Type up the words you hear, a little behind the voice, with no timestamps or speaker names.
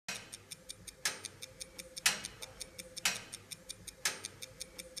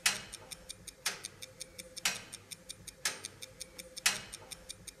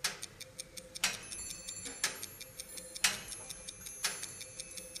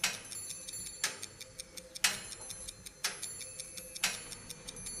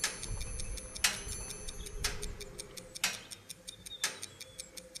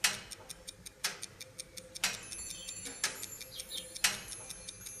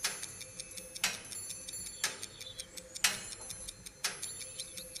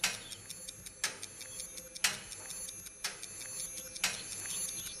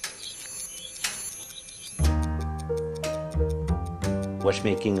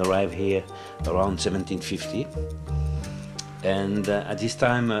watchmaking arrived here around 1750. And at this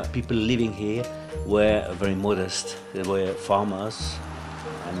time, people living here were very modest. They were farmers.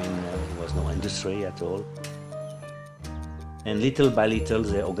 I mean, there was no industry at all. And little by little,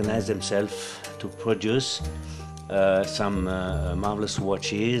 they organized themselves to produce some marvelous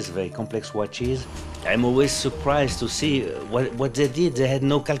watches, very complex watches. I'm always surprised to see what they did. They had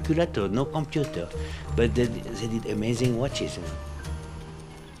no calculator, no computer, but they did amazing watches.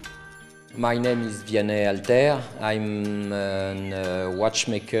 My name is Vianney Halter. I'm a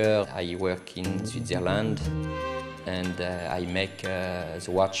watchmaker. I work in Switzerland and I make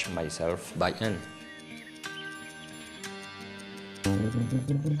the watch myself by hand.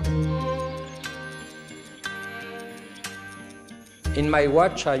 In my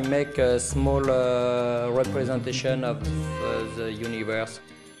watch, I make a small representation of the universe.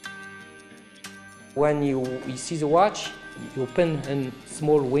 When you see the watch, you open a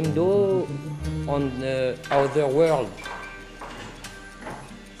small window on the other world.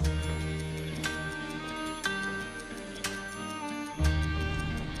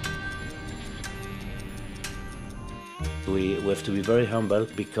 We have to be very humble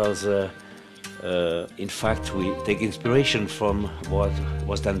because in fact, we take inspiration from what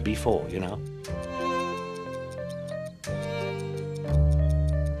was done before, you know.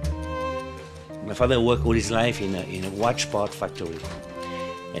 My father worked all his life in a watch part factory.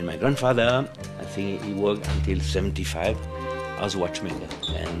 And my grandfather, I think he worked until 75 as a watchmaker.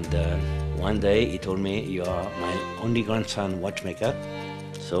 And one day he told me, "You are my only grandson watchmaker,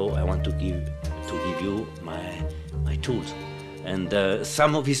 so I want to give you my tools." And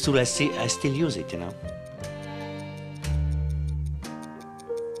some of his tools, I still use it, you know.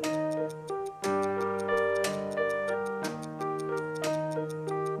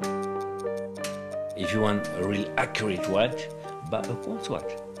 If you want a real accurate watch, buy a quartz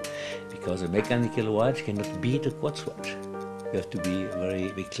watch. Because a mechanical watch cannot beat a quartz watch. You have to be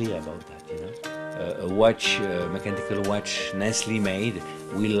very clear about that, you know. A watch, a mechanical watch, nicely made,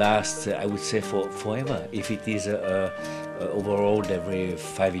 will last, I would say, forever. If it is overhauled every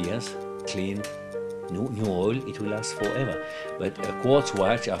 5 years, clean, new oil, it will last forever. But a quartz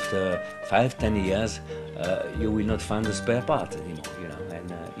watch, after 5–10 years, you will not find the spare part anymore, you know, and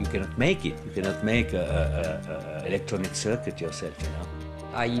you cannot make it. You cannot make a electronic circuit yourself, you know.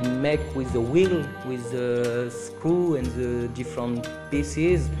 I make with the wheel, with the screw and the different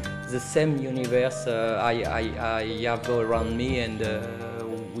pieces, the same universe I have around me, and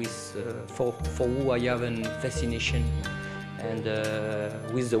for who I have a fascination. And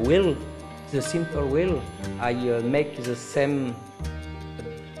with the wheel, the simple wheel, I make the same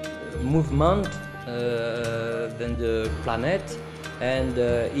movement than the planet, and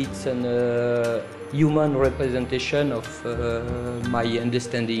it's a human representation of my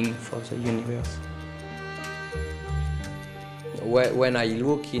understanding for the universe. When I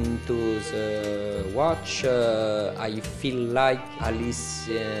look into the watch, I feel like Alice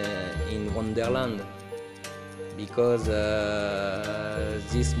in Wonderland, because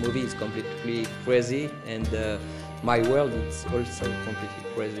this movie is completely crazy, and my world is also completely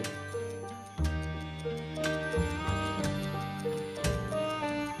crazy.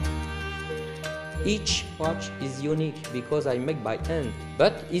 Each watch is unique because I make by hand,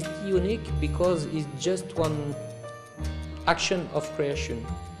 but it's unique because it's just one action of creation.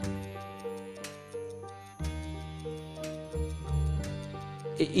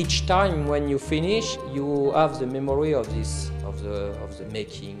 Each time when you finish, you have the memory of this, of the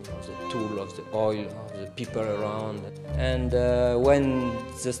making, of the tool, of the oil, of the people around. And when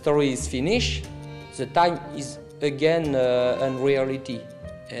the story is finished, the time is again unreality,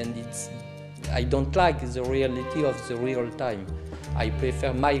 and I don't like the reality of the real time. I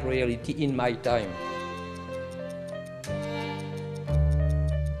prefer my reality in my time.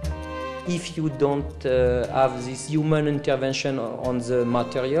 If you don't have this human intervention on the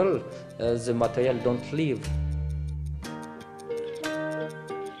material don't live.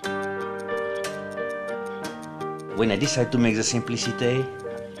 When I decided to make the simplicity,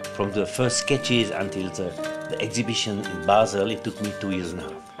 from the first sketches until the exhibition in Basel, it took me 2 years and a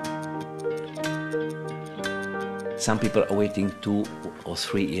half. Some people are waiting 2 or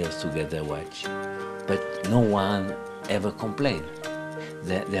 3 years to get their watch, but no one ever complained.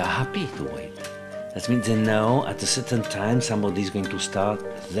 They are happy to wait. That means they know at a certain time somebody is going to start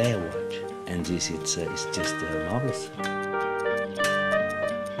their watch, and this it's just marvelous.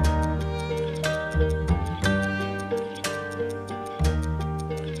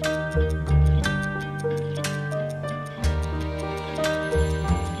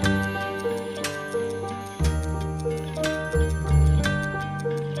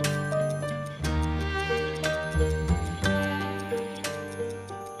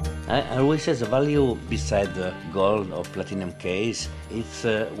 I always say the value beside the gold or platinum case, it's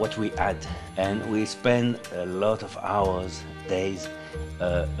what we add. And we spend a lot of hours, days,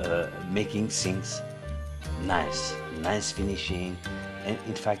 making things nice finishing. And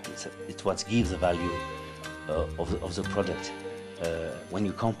in fact, it's what gives the value of the product. When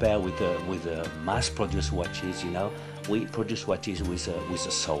you compare with mass-produced watches, you know, we produce watches with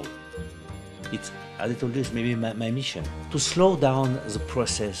a soul. It's, as I told you, it's maybe my mission to slow down the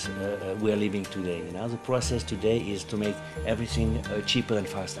process we are living today. You know, the process today is to make everything cheaper and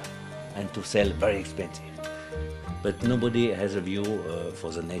faster, and to sell very expensive. But nobody has a view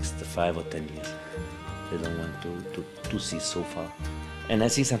for the next 5 or 10 years. They don't want to see so far. And I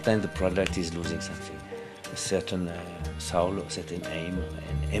think sometimes the product is losing something, a certain soul, a certain aim,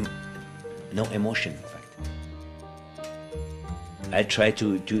 and no emotion, in fact. I try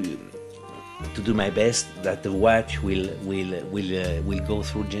to do my best that the watch will go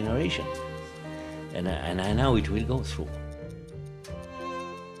through generation, and I know it will go through.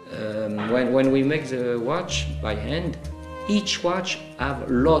 When we make the watch by hand, each watch have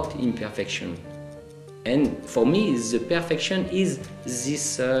a lot imperfection, and for me the perfection is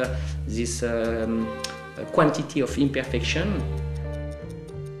this quantity of imperfection.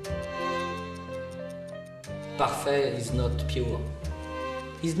 Parfait is not pure.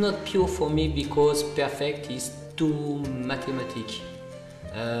 It's not pure for me because perfect is too mathematic.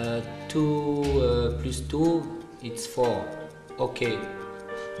 2 plus 2, it's 4. Okay.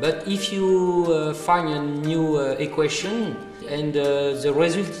 But if you find a new equation and the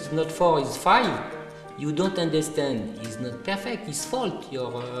result is not 4, it's 5, you don't understand. It's not perfect, it's fault,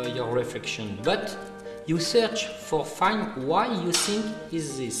 your reflection. But you search for find why you think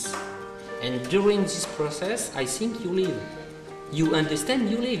is this. And during this process, I think you live. You understand,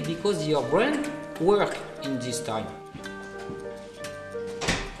 you live, because your brain works in this time.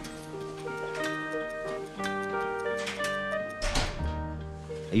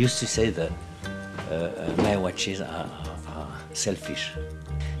 I used to say that my watches are selfish,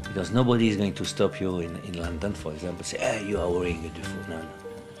 because nobody is going to stop you in London, for example, say, hey, you are wearing a Dufour. No,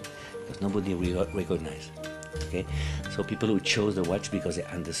 because nobody recognizes. Okay, so people who chose the watch because they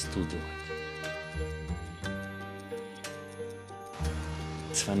understood the watch.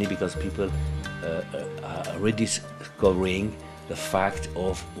 It's funny because people are rediscovering the fact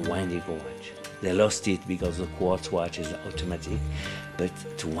of winding a watch. They lost it because the quartz watch is automatic, but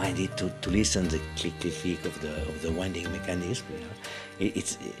to wind it, to listen the click of the winding mechanism, you know,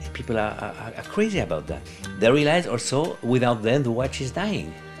 people are crazy about that. They realize also without them the watch is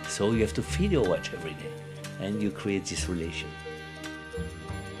dying. So you have to feed your watch every day, and you create this relation.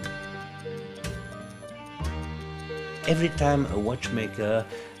 Every time a watchmaker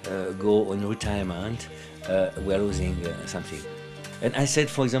go on retirement, we are losing something. And I said,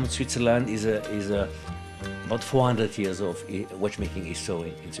 for example, Switzerland is about 400 years of watchmaking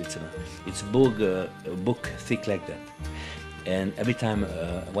history in Switzerland. It's a book thick like that. And every time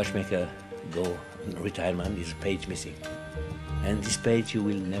a watchmaker go on retirement, there's a page missing. And this page you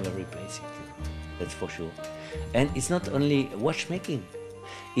will never replace it, that's for sure. And it's not only watchmaking.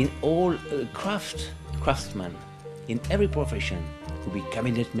 In all craftsmen, in every profession, could be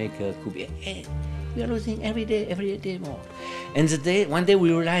cabinet maker, could be, we are losing every day more. And one day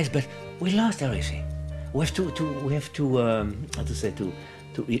we realize, but we lost everything. We have to how to say, to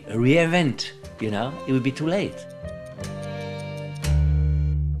reinvent, you know, it will be too late.